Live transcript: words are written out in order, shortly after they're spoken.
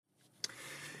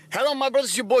Hello, my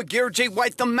brothers, your boy Garrett J.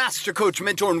 White, the Master Coach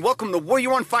Mentor, and welcome to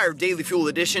Warrior on Fire Daily Fuel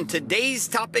Edition. Today's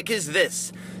topic is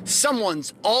this: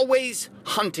 someone's always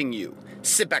hunting you.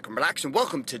 Sit back and relax, and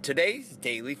welcome to today's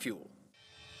Daily Fuel.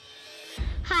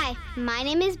 Hi, my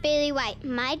name is Bailey White.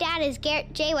 My dad is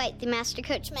Garrett J. White, the Master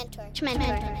Coach Mentor.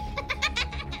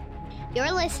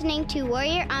 You're listening to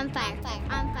Warrior on Fire.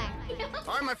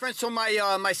 All right, my friends, so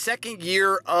my second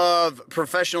year of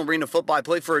professional arena football, I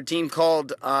played for a team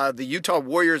called the Utah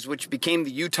Warriors, which became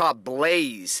the Utah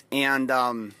Blaze, and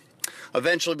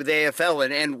eventually with the AFL.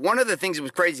 And one of the things that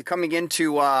was crazy, coming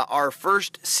into our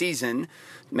first season,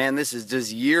 man, this is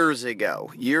just years ago,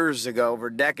 over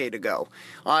a decade ago.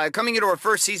 Coming into our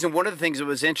first season, one of the things that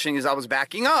was interesting is I was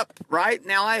backing up, right?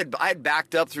 Now, I had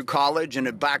backed up through college and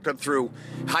had backed up through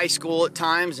high school at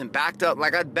times and backed up,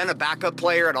 like I'd been a backup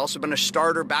player. I'd also been a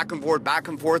starter back and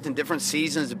forth in different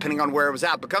seasons, depending on where I was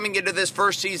at. But coming into this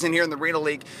first season here in the Arena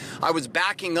League, I was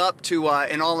backing up to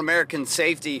an All-American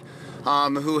safety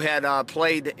who had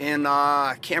played in,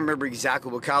 I can't remember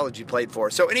exactly what college he played for.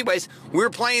 So anyways, we were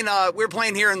playing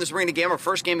here in this arena game, our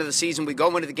first game of the season. We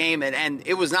go into the game, and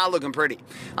it was not looking pretty.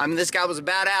 I mean, this guy was a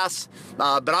badass,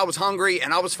 but I was hungry,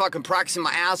 and I was fucking practicing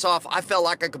my ass off. I felt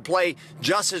like I could play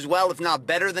just as well, if not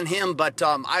better than him, but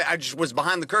I just was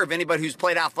behind the curve. Anybody who's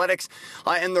played athletics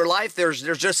in their life, there's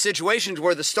just situations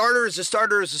where the starter is a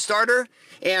starter,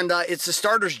 and it's the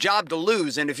starter's job to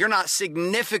lose. And if you're not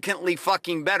significantly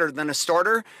fucking better than a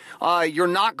starter, you're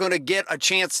not going to get a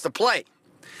chance to play.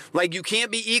 Like, you can't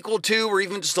be equal to or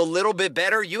even just a little bit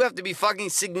better. You have to be fucking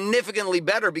significantly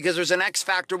better, because there's an X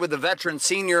factor with a veteran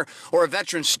senior or a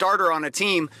veteran starter on a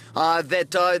team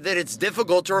that it's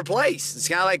difficult to replace. It's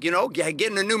kind of like,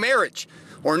 getting a new marriage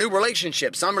or a new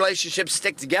relationship. Some relationships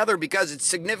stick together because it's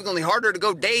significantly harder to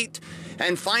go date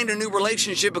and find a new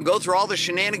relationship and go through all the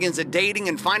shenanigans of dating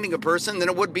and finding a person than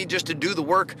it would be just to do the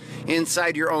work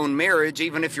inside your own marriage.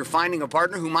 Even if you're finding a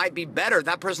partner who might be better,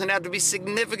 that person would have to be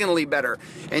significantly better.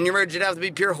 And your marriage would have to be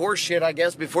pure horseshit, I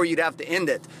guess, before you'd have to end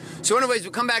it. So anyways,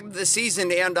 we come back to the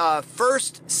season, and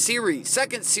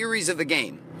second series of the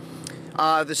game.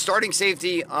 The starting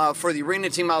safety for the arena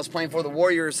team I was playing for, the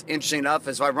Warriors, interesting enough,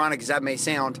 as ironic as that may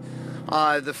sound,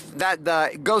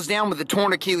 that goes down with a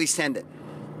torn Achilles tendon.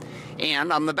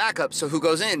 And I'm the backup, so who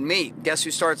goes in? Me. Guess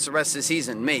who starts the rest of the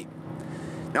season? Me.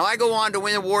 Now, I go on to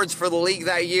win awards for the league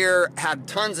that year, had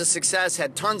tons of success,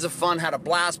 had tons of fun, had a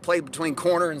blast, played between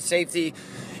corner and safety,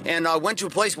 and went to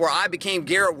a place where I became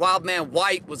Garrett Wildman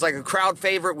White, was like a crowd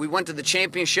favorite. We went to the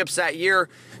championships that year,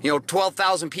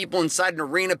 12,000 people inside an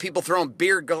arena, people throwing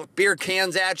beer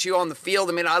cans at you on the field.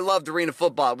 I mean, I loved arena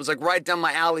football. It was like right down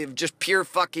my alley of just pure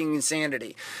fucking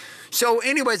insanity. So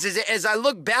anyways, as I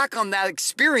look back on that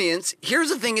experience, here's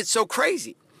the thing, it's so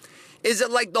crazy, is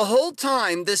that like the whole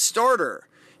time this starter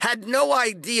had no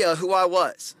idea who I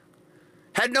was.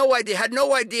 Had no idea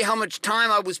how much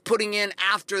time I was putting in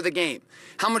after the game,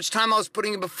 how much time I was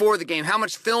putting in before the game, how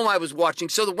much film I was watching,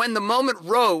 so that when the moment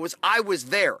rose, I was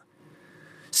there.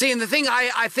 See, and the thing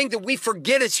I think that we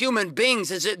forget as human beings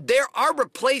is that our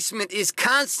replacement is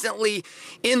constantly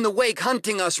in the wake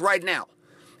hunting us right now.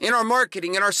 In our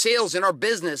marketing, in our sales, in our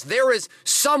business, there is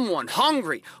someone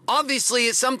hungry. Obviously,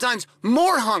 it's sometimes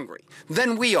more hungry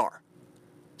than we are.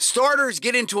 Starters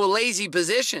get into a lazy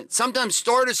position. Sometimes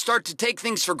starters start to take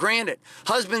things for granted.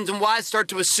 Husbands and wives start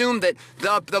to assume that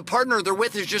the partner they're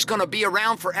with is just going to be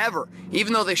around forever.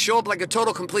 Even though they show up like a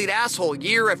total complete asshole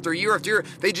year after year after year,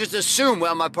 they just assume,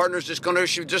 well, my partner's just going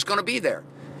to be there.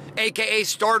 AKA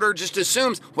starter just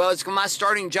assumes, well, it's my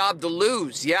starting job to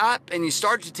lose. Yep. And you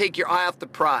start to take your eye off the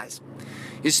prize.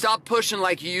 You stop pushing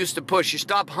like you used to push. You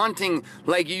stop hunting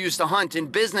like you used to hunt. In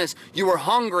business, you were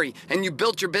hungry and you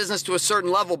built your business to a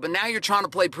certain level, but now you're trying to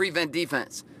play prevent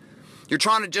defense. You're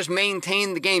trying to just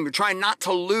maintain the game. You're trying not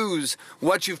to lose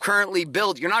what you've currently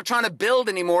built. You're not trying to build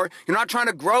anymore. You're not trying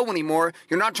to grow anymore.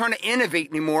 You're not trying to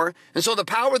innovate anymore. And so the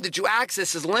power that you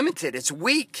access is limited. It's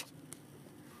weak.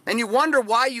 And you wonder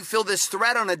why you feel this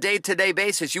threat on a day-to-day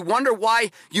basis. You wonder why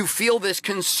you feel this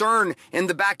concern in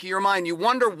the back of your mind. You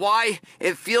wonder why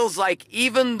it feels like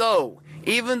even though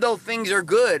things are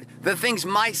good, that things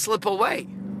might slip away.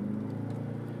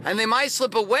 And they might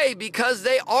slip away because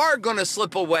they are going to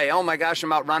slip away. Oh my gosh,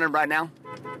 I'm out running right now.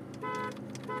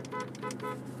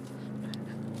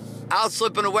 Out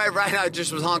slipping away right now. I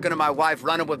just was honking at my wife,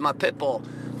 running with my pit bull.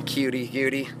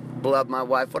 Cutie. Love my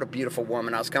wife. What a beautiful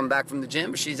woman. I was coming back from the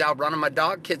gym. She's out running my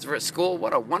dog. Kids were at school.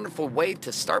 What a wonderful way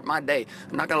to start my day.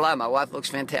 I'm not going to lie. My wife looks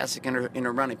fantastic in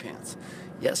her running pants.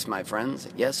 Yes, my friends.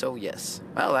 Yes, oh yes.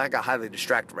 Well, I got highly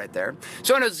distracted right there.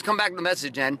 So anyways, let's come back to the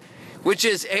message then, which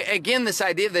is, again, this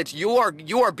idea that you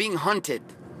are being hunted.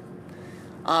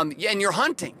 and you're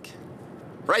hunting,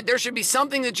 right? There should be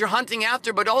something that you're hunting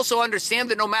after, but also understand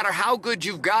that no matter how good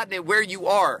you've gotten it where you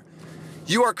are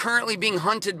currently being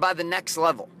hunted by the next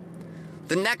level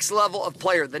of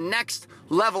player, the next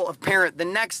level of parent, the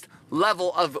next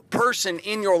level of person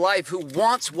in your life who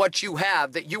wants what you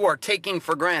have that you are taking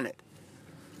for granted.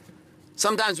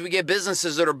 Sometimes we get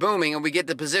businesses that are booming and we get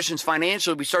to positions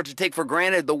financially, we start to take for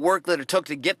granted the work that it took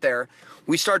to get there.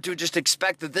 We start to just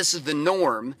expect that this is the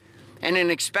norm. And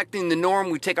in expecting the norm,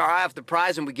 we take our eye off the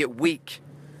prize and we get weak.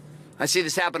 I see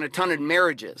this happen a ton in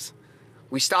marriages.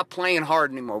 We stop playing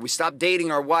hard anymore. We stop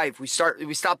dating our wife. We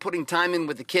stop putting time in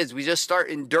with the kids. We just start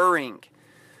enduring.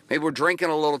 Maybe we're drinking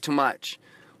a little too much.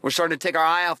 We're starting to take our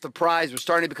eye off the prize. We're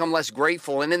starting to become less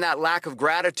grateful. And in that lack of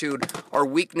gratitude, our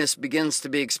weakness begins to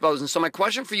be exposed. And so my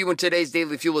question for you in today's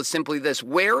Daily Fuel is simply this.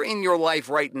 Where in your life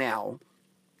right now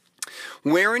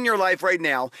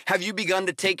have you begun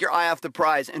to take your eye off the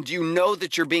prize? And do you know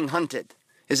that you're being hunted?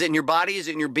 Is it in your body? Is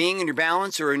it in your being, in your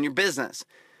balance, or in your business?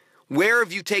 Where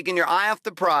have you taken your eye off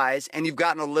the prize and you've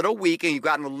gotten a little weak and you've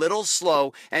gotten a little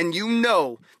slow and you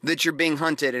know that you're being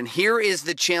hunted? And here is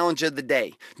the challenge of the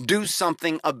day. Do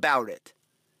something about it.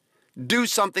 Do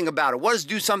something about it. What does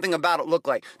do something about it look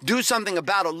like? Do something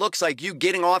about it looks like you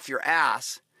getting off your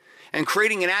ass and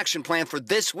creating an action plan for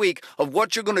this week of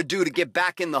what you're going to do to get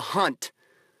back in the hunt.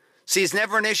 See, it's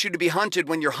never an issue to be hunted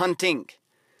when you're hunting.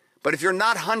 But if you're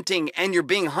not hunting and you're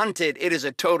being hunted, it is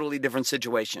a totally different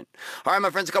situation. All right, my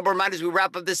friends, a couple of reminders. We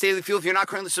wrap up this Daily Fuel. If you're not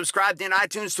currently subscribed in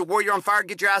iTunes to Warrior on Fire,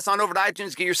 get your ass on over to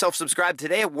iTunes. Get yourself subscribed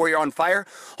today at Warrior on Fire.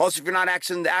 Also, if you're not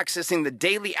accessing the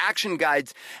daily action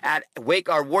guides at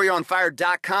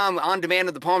warrioronfire.com on demand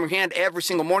in the palm of your hand every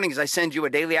single morning as I send you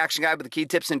a daily action guide with the key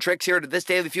tips and tricks here to this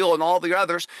Daily Fuel and all the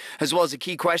others, as well as a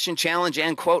key question, challenge,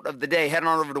 and quote of the day. Head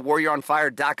on over to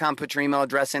warrioronfire.com, put your email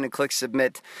address in, and click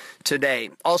submit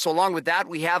today. Also, along with that,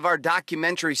 we have our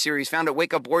documentary series found at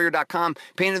wakeupwarrior.com,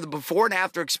 painting the before and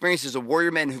after experiences of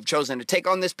warrior men who've chosen to take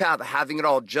on this path of having it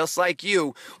all just like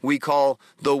you. We call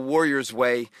the Warrior's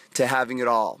Way to having it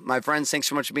all. My friends, thanks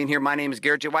so much for being here. My name is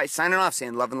Garrett J. White, signing off,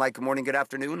 saying love and light, good morning, good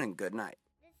afternoon, and good night.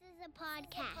 This is a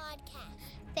podcast.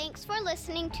 Thanks for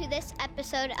listening to this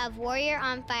episode of Warrior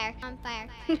on Fire.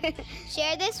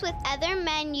 Share this with other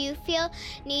men you feel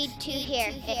need to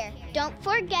hear. Don't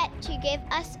forget to give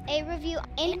us a review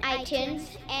in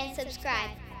iTunes and subscribe.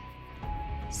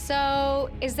 So,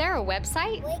 is there a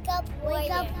website? Wake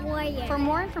Up Warrior. For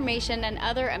more information and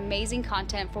other amazing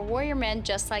content for warrior men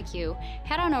just like you,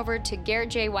 head on over to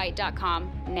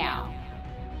GarrettJWhite.com now.